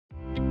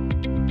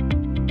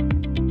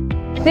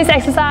This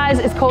exercise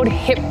is called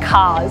hip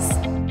C.A.R.S.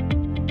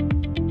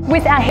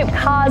 With our hip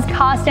C.A.R.S,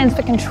 C.A.R stands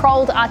for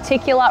controlled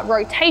articular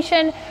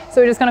rotation,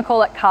 so we're just going to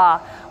call it C.A.R.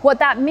 What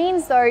that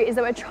means though is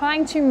that we're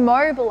trying to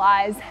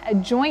mobilize a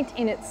joint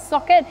in its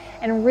socket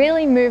and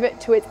really move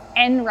it to its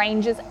end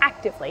ranges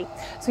actively.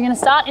 So we're going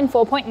to start in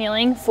 4-point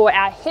kneeling for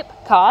our hip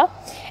C.A.R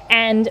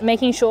and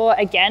making sure,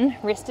 again,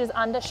 wrist is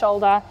under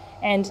shoulder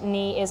and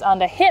knee is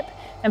under hip.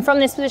 And from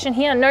this position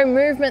here, no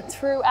movement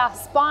through our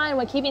spine.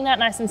 We're keeping that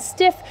nice and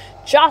stiff,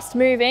 just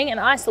moving and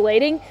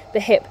isolating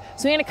the hip.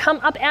 So we're going to come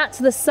up out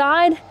to the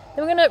side,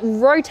 then we're going to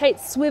rotate,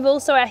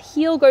 swivel, so our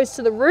heel goes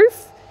to the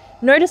roof,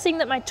 noticing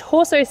that my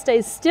torso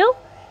stays still,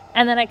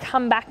 and then I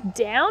come back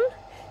down.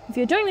 If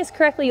you're doing this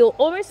correctly, you'll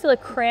almost feel a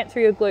cramp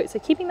through your glute. So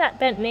keeping that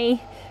bent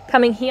knee,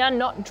 coming here,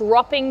 not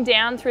dropping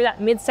down through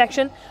that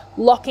midsection,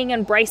 locking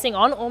and bracing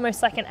on,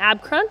 almost like an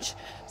ab crunch.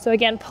 So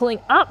again, pulling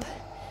up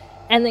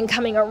and then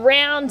coming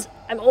around.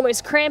 I'm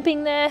almost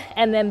cramping there,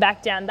 and then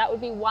back down. That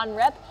would be 1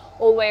 rep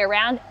all the way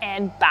around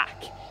and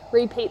back.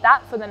 Repeat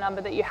that for the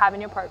number that you have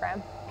in your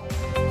program.